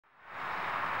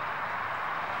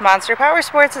Monster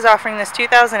Powersports is offering this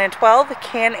 2012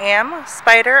 CAN-AM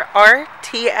Spyder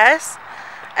RTS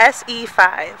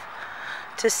SE5.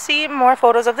 To see more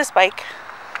photos of this bike,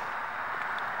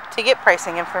 to get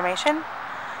pricing information,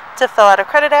 to fill out a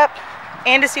credit app,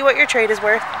 and to see what your trade is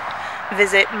worth,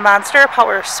 visit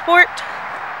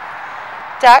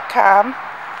monsterpowersport.com.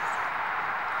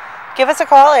 Give us a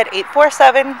call at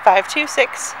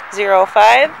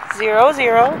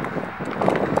 847-526-0500.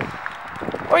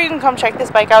 Or you can come check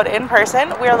this bike out in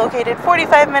person. We are located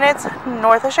 45 minutes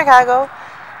north of Chicago,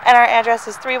 and our address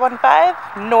is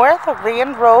 315 North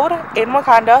Rd Road in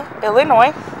Wauconda,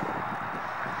 Illinois.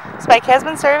 This bike has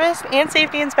been serviced and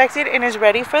safety inspected and is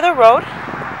ready for the road.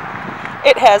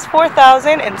 It has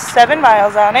 4,007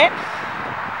 miles on it.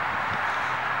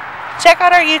 Check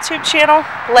out our YouTube channel,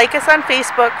 like us on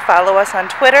Facebook, follow us on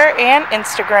Twitter and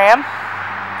Instagram.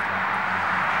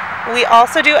 We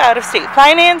also do out-of-state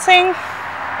financing,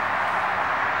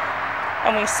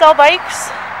 and we sell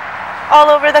bikes all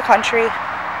over the country.